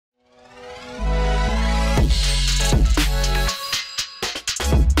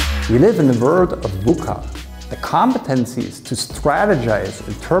We live in the world of VUCA. The competencies to strategize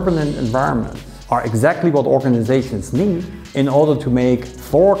in turbulent environments are exactly what organizations need in order to make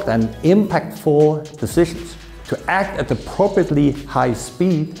forward and impactful decisions, to act at appropriately high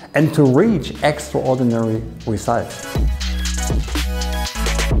speed, and to reach extraordinary results.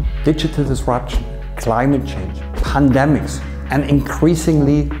 Digital disruption, climate change, pandemics, and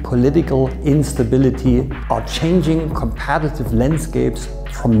increasingly political instability are changing competitive landscapes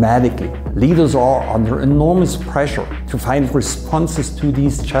dramatically. Leaders are under enormous pressure to find responses to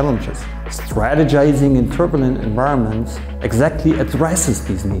these challenges. Strategizing in turbulent environments exactly addresses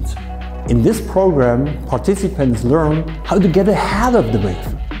these needs. In this program, participants learn how to get ahead of the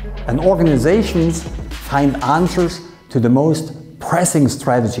wave, and organizations find answers to the most pressing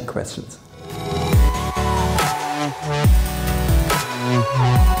strategy questions.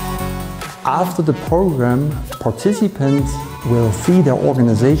 After the program, participants will see their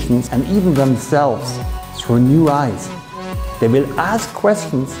organizations and even themselves through new eyes. They will ask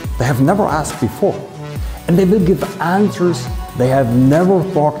questions they have never asked before, and they will give answers they have never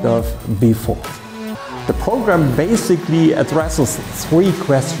thought of before. The program basically addresses 3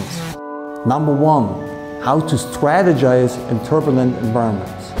 questions. Number 1, how to strategize in turbulent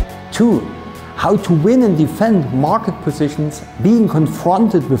environments. 2, how to win and defend market positions being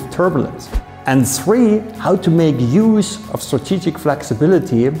confronted with turbulence. And 3, how to make use of strategic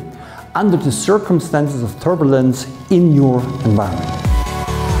flexibility under the circumstances of turbulence in your environment.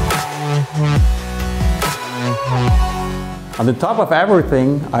 On the top of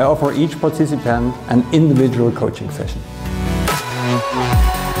everything, I offer each participant an individual coaching session.